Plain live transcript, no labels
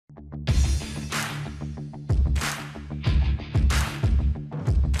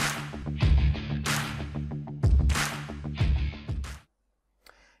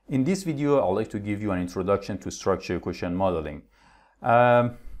In this video, I'd like to give you an introduction to structure equation modeling.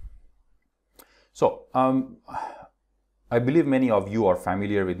 I believe many of you are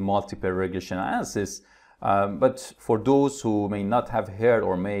familiar with multiple regression analysis, but for those who may not have heard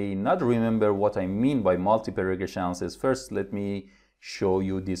or may not remember what I mean by multiple regression analysis, first let me show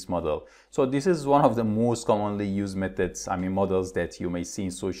you this model. So this is one of the most commonly used methods, models that you may see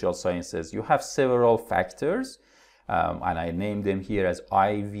in social sciences. You have several factors, and I named them here as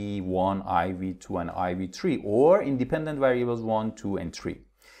IV1, IV2, and IV3, or independent variables 1, 2, and 3.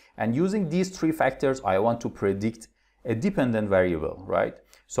 And using these three factors, I want to predict a dependent variable, right?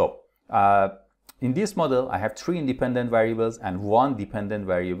 So in this model, I have three independent variables and one dependent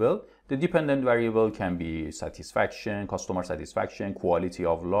variable. The dependent variable can be satisfaction, customer satisfaction, quality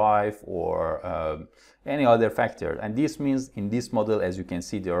of life, or any other factor. And this means in this model, as you can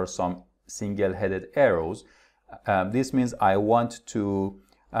see, there are some single-headed arrows. This means I want to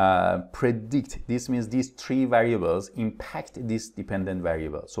predict. This means these three variables impact this dependent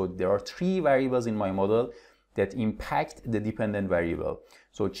variable. So there are three variables in my model that impact the dependent variable.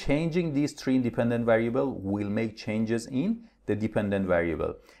 So changing these three independent variables will make changes in the dependent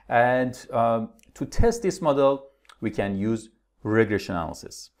variable. And to test this model, we can use regression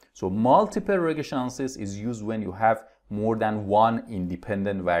analysis. So multiple regression analysis is used when you have more than one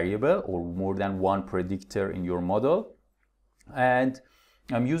independent variable or more than one predictor in your model. And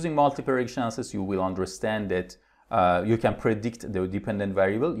using multiple regression analysis, you will understand that you can predict the dependent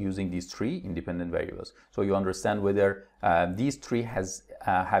variable using these three independent variables. So you understand whether these three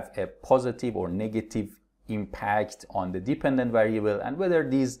have a positive or negative impact on the dependent variable, and whether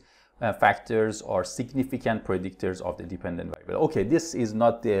these factors are significant predictors of the dependent variable. Okay, this is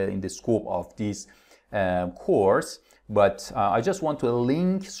not in the scope of this course, but I just want to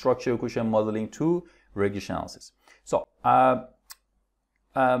link structure equation modeling to regression analysis. So how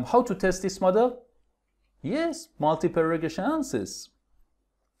to test this model? Yes, multiple regression analysis.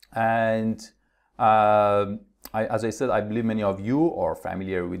 And as I said, I believe many of you are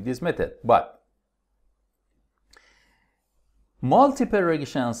familiar with this method, but multiple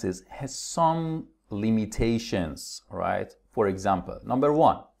regression analysis has some limitations, right? For example, number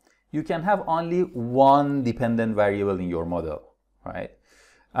one, you can have only one dependent variable in your model, right?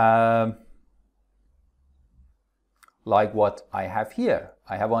 Like what I have here.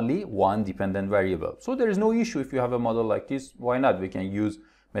 I have only one dependent variable. So there is no issue if you have a model like this. Why not? We can use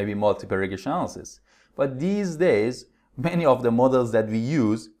maybe multiple regression analysis. But these days, many of the models that we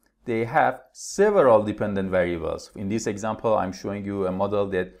use, they have several dependent variables. In this example, I'm showing you a model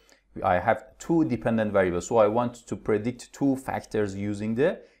that I have two dependent variables. So I want to predict two factors using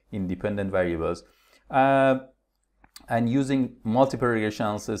the independent variables. And using multiple regression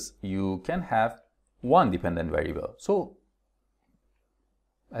analysis, you can have one dependent variable. So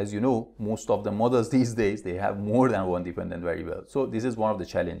as you know, most of the models these days, they have more than one dependent variable. So this is one of the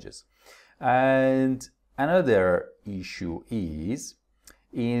challenges. And another issue is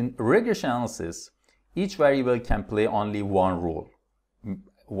in regression analysis, each variable can play only one role.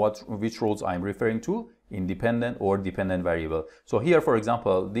 Which roles I'm referring to? Independent or dependent variable. So here, for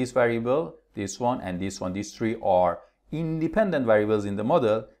example, this variable, this one, and this one, these three are independent variables in the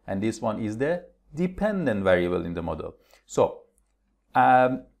model, and this one is the dependent variable in the model. So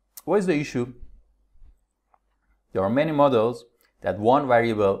what is the issue? There are many models that one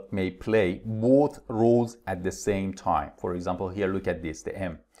variable may play both roles at the same time. For example, here look at this, the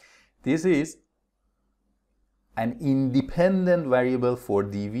M. This is an independent variable for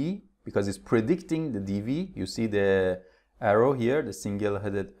dv because it's predicting the dv. You see the arrow here, the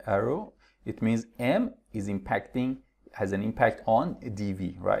single-headed arrow. It means M is has an impact on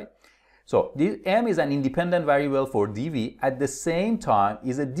dv, right? So this M is an independent variable for dv, at the same time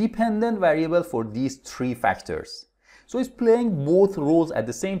is a dependent variable for these three factors. So it's playing both roles at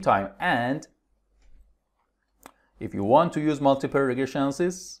the same time. And if you want to use multiple regression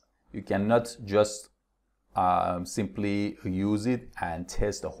analysis, you cannot just simply use it and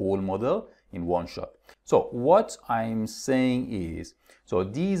test the whole model in one shot. So what I'm saying is, so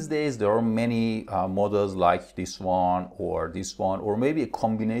these days there are many models like this one, or maybe a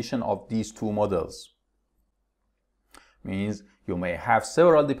combination of these two models. Means you may have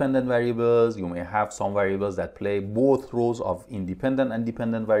several dependent variables, you may have some variables that play both roles of independent and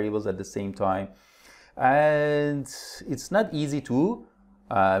dependent variables at the same time. And it's not easy to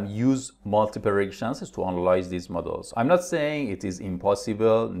use multiple regression analysis to analyze these models. I'm not saying it is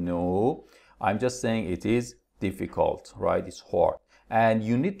impossible, no. I'm just saying it is difficult, right? It's hard. And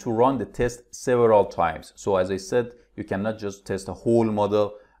you need to run the test several times. So as I said, you cannot just test a whole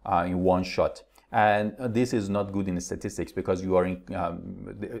model in one shot. And this is not good in statistics because you are in,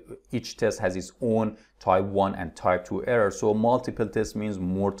 each test has its own type 1 and type 2 errors. So multiple tests means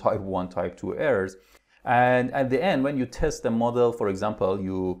more type 1, type 2 errors. And at the end, when you test the model, for example,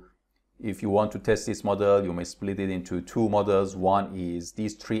 if you want to test this model, you may split it into two models. One is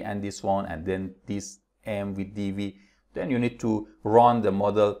these three and this one, and then this M with DV. Then you need to run the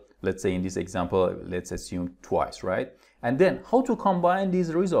model, let's say in this example, let's assume twice, right? And then how to combine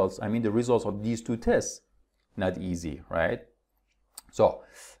these results? I mean, the results of these two tests, not easy, right? So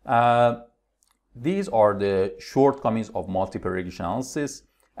these are the shortcomings of multiple regression analysis,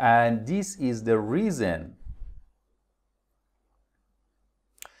 and this is the reason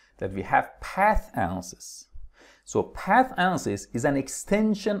that we have path analysis. So path analysis is an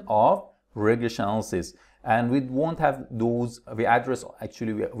extension of regression analysis, and we won't have those. We address,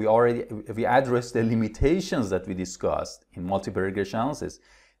 actually we address the limitations that we discussed in multiple regression analysis.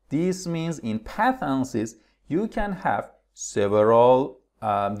 This means in path analysis you can have several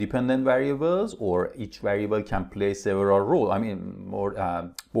dependent variables, or each variable can play several roles. I mean,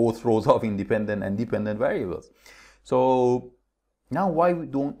 both roles of independent and dependent variables. So now why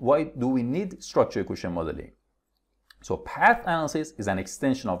do we need structure equation modeling? So path analysis is an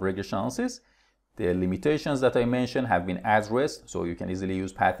extension of regression analysis. The limitations that I mentioned have been addressed, so you can easily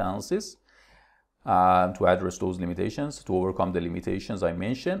use path analysis to address those limitations, to overcome the limitations I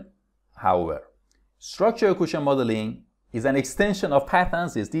mentioned. However, structure equation modeling is an extension of path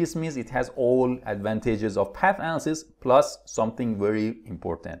analysis. This means it has all advantages of path analysis plus something very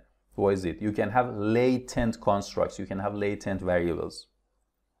important. What is it? You can have latent constructs, you can have latent variables.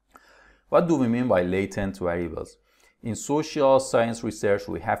 What do we mean by latent variables? In social science research,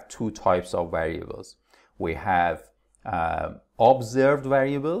 we have two types of variables. We have observed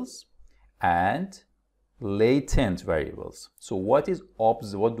variables and latent variables. So what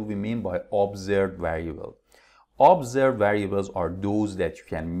do we mean by observed variable? Observed variables are those that you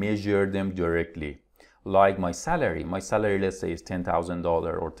can measure them directly. Like my salary. My salary, let's say, is $10,000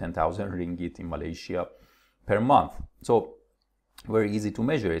 or 10,000 ringgit in Malaysia per month. So very easy to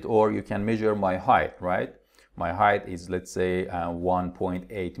measure it. Or you can measure my height, right? My height is, let's say,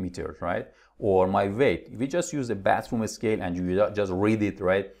 1.8 meters, right? Or my weight. If you just use a bathroom scale and you just read it,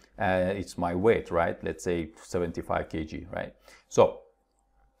 right? It's my weight, right? Let's say 75 kg, right? So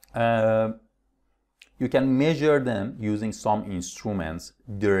you can measure them using some instruments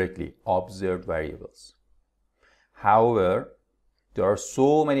directly, observed variables. However, there are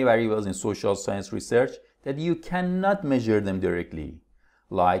so many variables in social science research that you cannot measure them directly,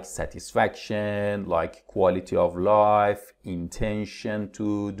 like satisfaction, like quality of life, intention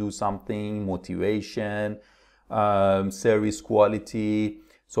to do something, motivation, service quality.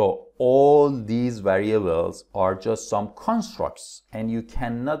 So all these variables are just some constructs, and you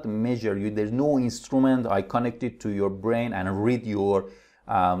cannot measure. There's no instrument I connect it to your brain and read your,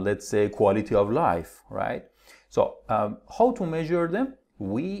 let's say, quality of life, right? So how to measure them?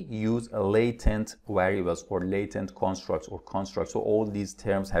 We use latent variables or latent constructs or constructs. So all these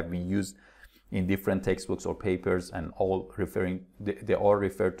terms have been used in different textbooks or papers, and they all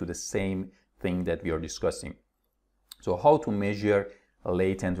refer to the same thing that we are discussing. So how to measure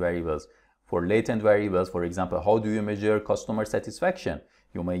latent variables? For latent variables, for example, how do you measure customer satisfaction?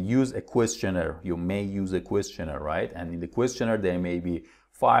 You may use a questionnaire. Right? And in the questionnaire, there may be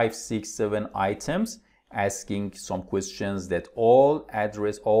 5, 6, 7 items asking some questions that all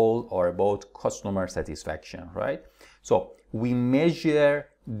are about customer satisfaction, right? So we measure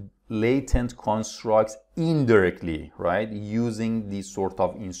latent constructs indirectly, right, using these sort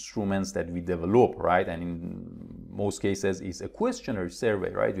of instruments that we develop, right? And in most cases it's a questionnaire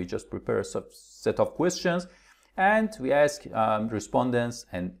survey, right? We just prepare a set of questions and we ask respondents,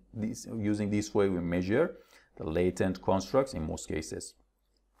 and using this way we measure the latent constructs in most cases.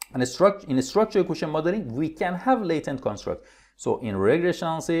 And in a structure equation modeling, we can have latent constructs. So in regression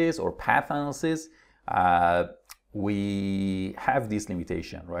analysis or path analysis, we have this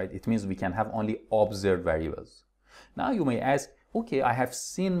limitation, right? It means we can have only observed variables. Now you may ask, okay, I have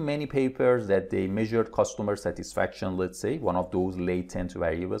seen many papers that they measured customer satisfaction, let's say, one of those latent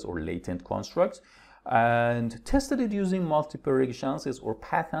variables or latent constructs, and tested it using multiple regression analysis or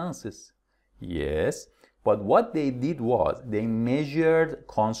path analysis. Yes, but what they did was they measured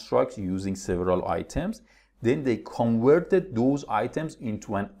constructs using several items, then they converted those items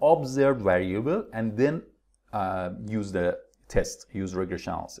into an observed variable, and then use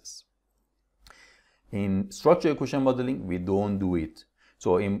regression analysis. In structure equation modeling, we don't do it.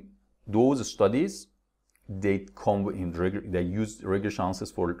 So in those studies, they use regression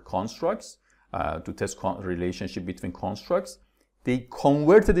analysis for constructs to test relationship between constructs, they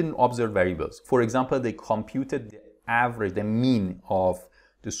converted in observed variables. For example, they computed the average, the mean of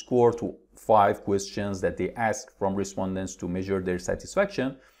the score to 5 questions that they asked from respondents to measure their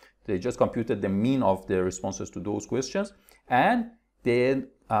satisfaction. They just computed the mean of their responses to those questions, and then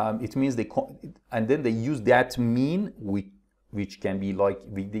it means and then they use that mean, which can be like,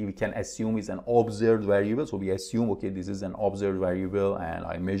 we can assume is an observed variable. So we assume, okay, this is an observed variable and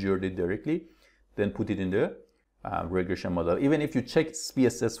I measured it directly, then put it in the regression model. Even if you check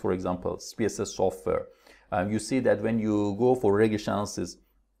SPSS, for example, SPSS software, you see that when you go for regression analysis,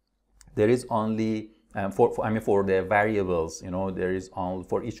 there is only for the variables, you know, there is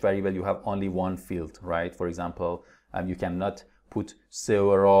for each variable you have only one field, right? For example, you cannot put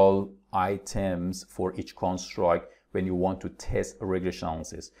several items for each construct when you want to test a regression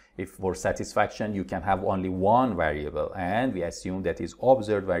analysis. If for satisfaction you can have only one variable, and we assume that is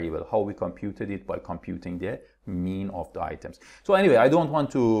observed variable. How we computed it? By computing the mean of the items. So anyway, I don't want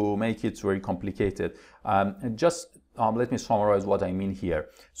to make it very complicated. Just let me summarize what I mean here.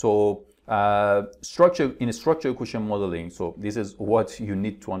 So in structure equation modeling, so this is what you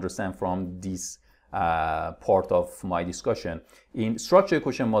need to understand from this part of my discussion. In structure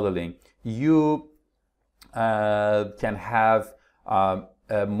equation modeling, you can have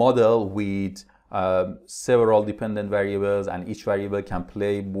a model with several dependent variables, and each variable can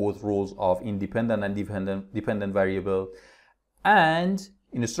play both roles of independent and dependent variable. And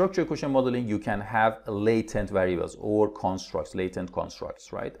in a structure equation modeling, you can have latent variables or constructs, latent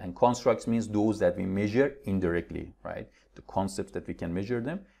constructs, right? And constructs means those that we measure indirectly, right? The concepts that we can measure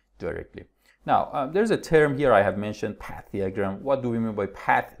them directly. Now, there's a term here I have mentioned, path diagram. What do we mean by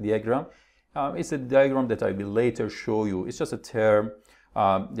path diagram? It's a diagram that I will later show you. It's just a term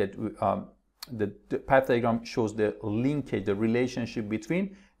that the path diagram shows the linkage, the relationship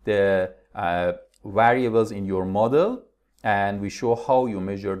between the variables in your model, and we show how you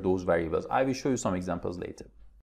measure those variables. I will show you some examples later.